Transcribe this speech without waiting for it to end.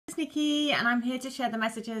Nikki, and I'm here to share the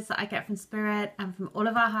messages that I get from Spirit and from all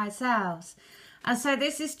of our higher selves. And so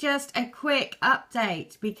this is just a quick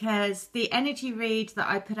update because the energy read that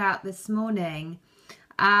I put out this morning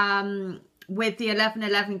with the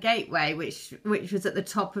 1111 gateway, which was at the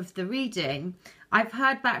top of the reading, I've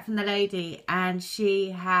heard back from the lady, and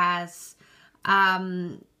she has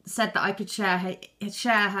said that I could share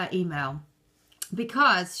her email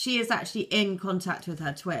because she is actually in contact with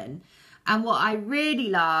her twin. And what I really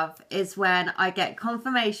love is when I get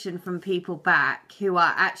confirmation from people back who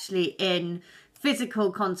are actually in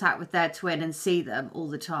physical contact with their twin and see them all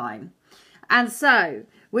the time. And so,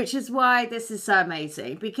 which is why this is so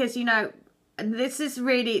amazing, because, you know, this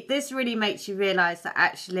really makes you realize that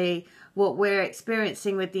actually what we're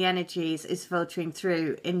experiencing with the energies is filtering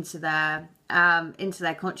through into their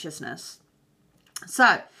consciousness.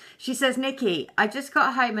 So she says, Nikki, I just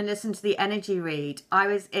got home and listened to the energy read. I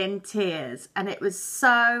was in tears and it was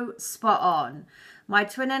so spot on. My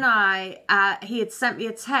twin and I, he had sent me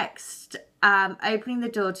a text opening the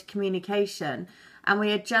door to communication, and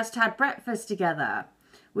we had just had breakfast together.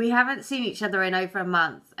 We haven't seen each other in over a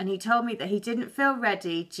month, and he told me that he didn't feel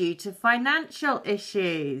ready due to financial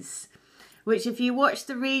issues, which if you watch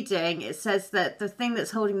the reading, it says that the thing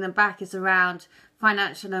that's holding them back is around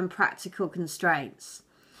financial and practical constraints.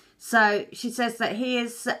 So she says that he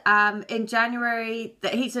is in January,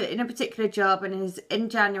 that he's in a particular job, and in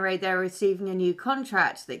January they're receiving a new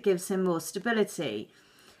contract that gives him more stability.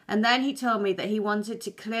 And then he told me that he wanted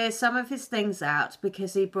to clear some of his things out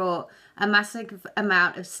because he brought a massive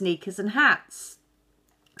amount of sneakers and hats.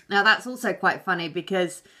 Now that's also quite funny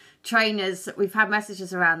because trainers, we've had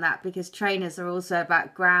messages around that, because trainers are also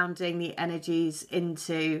about grounding the energies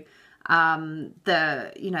into grounding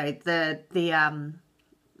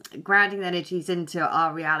the energies into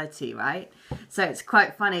our reality, right? So it's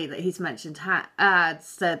quite funny that he's mentioned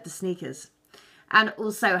the sneakers and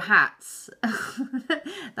also hats.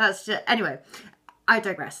 That's just, anyway, I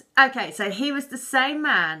digress. Okay, so he was the same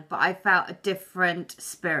man, but I felt a different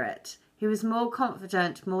spirit. He was more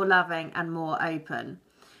confident, more loving, and more open.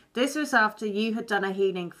 This was after you had done a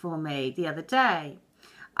healing for me the other day.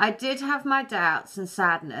 I did have my doubts and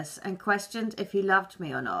sadness and questioned if he loved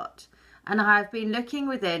me or not. And I have been looking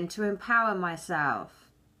within to empower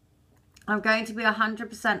myself. I'm going to be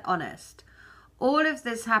 100% honest. All of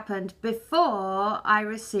this happened before I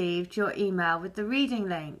received your email with the reading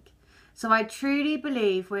link. So I truly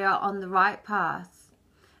believe we are on the right path.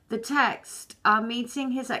 The text, our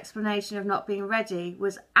meeting his explanation of not being ready,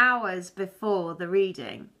 was hours before the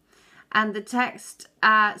reading. And the text,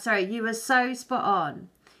 you were so spot on.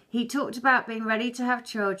 He talked about being ready to have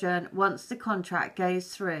children once the contract goes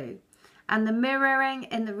through. And the mirroring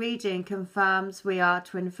in the reading confirms we are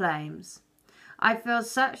twin flames. I feel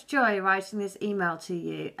such joy writing this email to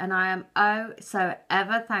you, and I am oh so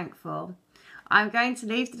ever thankful. I'm going to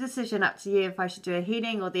leave the decision up to you if I should do a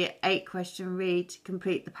healing or the 8-question read to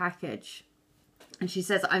complete the package. And she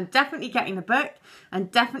says, I'm definitely getting the book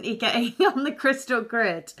and definitely getting on the crystal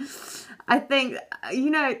grid. I think,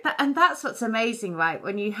 you know, and that's what's amazing, right?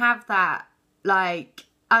 When you have that, like,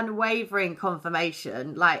 unwavering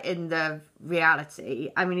confirmation, like, in the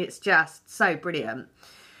reality. I mean, it's just so brilliant.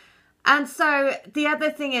 And so the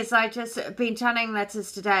other thing is, I just been channeling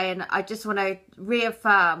letters today, and I just want to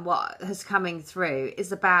reaffirm what has coming through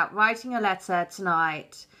is about writing a letter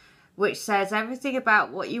tonight which says everything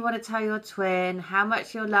about what you want to tell your twin, how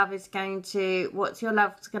much your love is going to, what's your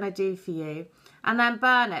love going to do for you, and then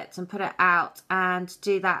burn it and put it out and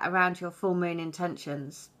do that around your full moon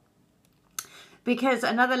intentions. Because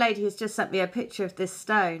another lady has just sent me a picture of this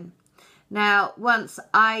stone. Now, once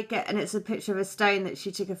I get, and it's a picture of a stone that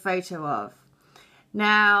she took a photo of.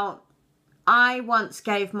 Now, I once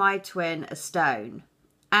gave my twin a stone,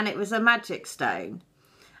 and it was a magic stone.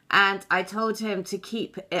 And I told him to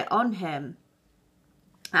keep it on him.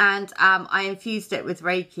 And I infused it with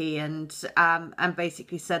Reiki and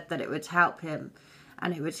basically said that it would help him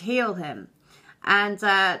and it would heal him. And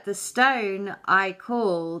the stone I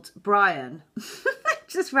called Brian.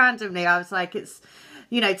 Just randomly, I was like, it's,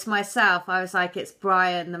 you know, to myself, I was like, it's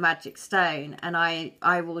Brian the magic stone, and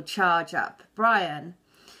I will charge up Brian.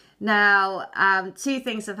 Now, 2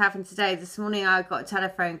 things have happened today. This morning I got a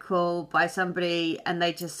telephone call by somebody and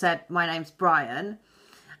they just said, my name's Brian.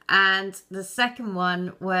 And the second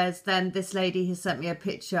one was then this lady who sent me a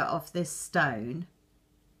picture of this stone.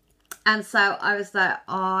 And so I was like,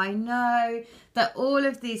 oh, I know that all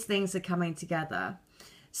of these things are coming together.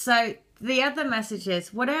 So the other message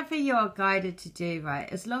is, whatever you're guided to do, right,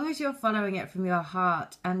 as long as you're following it from your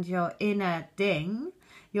heart and your inner ding,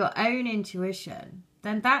 your own intuition,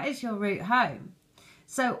 then that is your route home.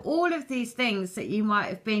 So all of these things that you might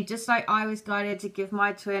have been, just like I was guided to give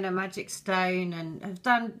my twin a magic stone, and have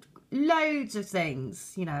done loads of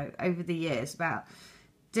things, you know, over the years about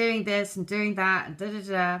doing this and doing that and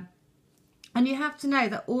da-da-da. And you have to know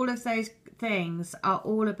that all of those things are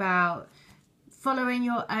all about following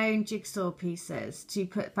your own jigsaw pieces to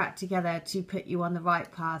put back together to put you on the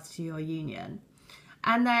right path to your union.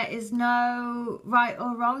 And there is no right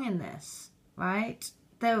or wrong in this, right?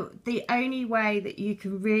 The only way that you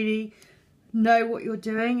can really know what you're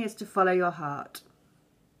doing is to follow your heart.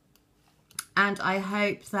 And I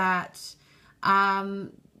hope that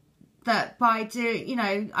that by doing, you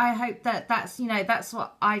know, I hope that that's, you know, that's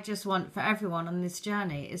what I just want for everyone on this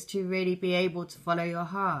journey, is to really be able to follow your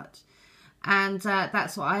heart. And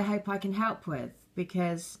that's what I hope I can help with,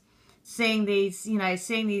 because seeing these, you know,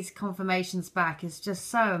 seeing these confirmations back is just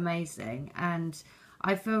so amazing. And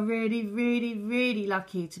I feel really, really, really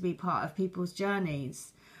lucky to be part of people's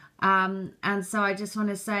journeys. And so I just want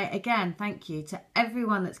to say again, thank you to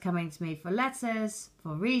everyone that's coming to me for letters,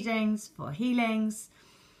 for readings, for healings,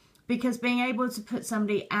 because being able to put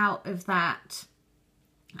somebody out of that,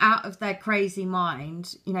 out of their crazy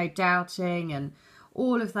mind, you know, doubting and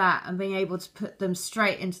all of that, and being able to put them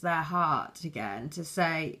straight into their heart again to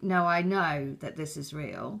say, no, I know that this is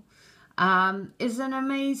real, is an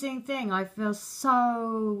amazing thing. I feel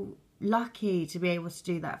so lucky to be able to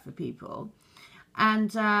do that for people.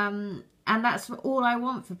 And that's all I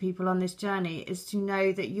want for people on this journey, is to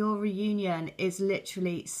know that your reunion is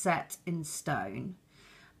literally set in stone.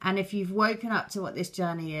 And if you've woken up to what this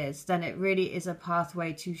journey is, then it really is a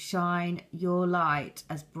pathway to shine your light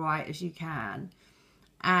as bright as you can.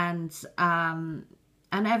 And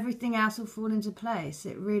everything else will fall into place.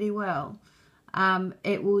 It really will.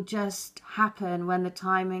 It will just happen when the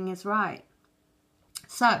timing is right.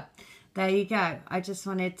 So there you go. I just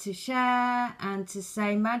wanted to share and to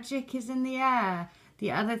say magic is in the air.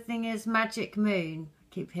 The other thing is magic moon. I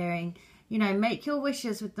keep hearing, you know, make your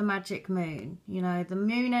wishes with the magic moon. You know, the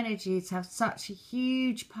moon energies have such a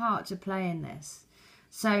huge part to play in this.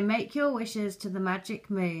 So make your wishes to the magic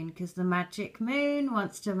moon, because the magic moon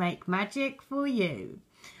wants to make magic for you.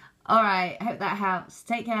 All right, hope that helps.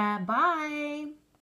 Take care. Bye.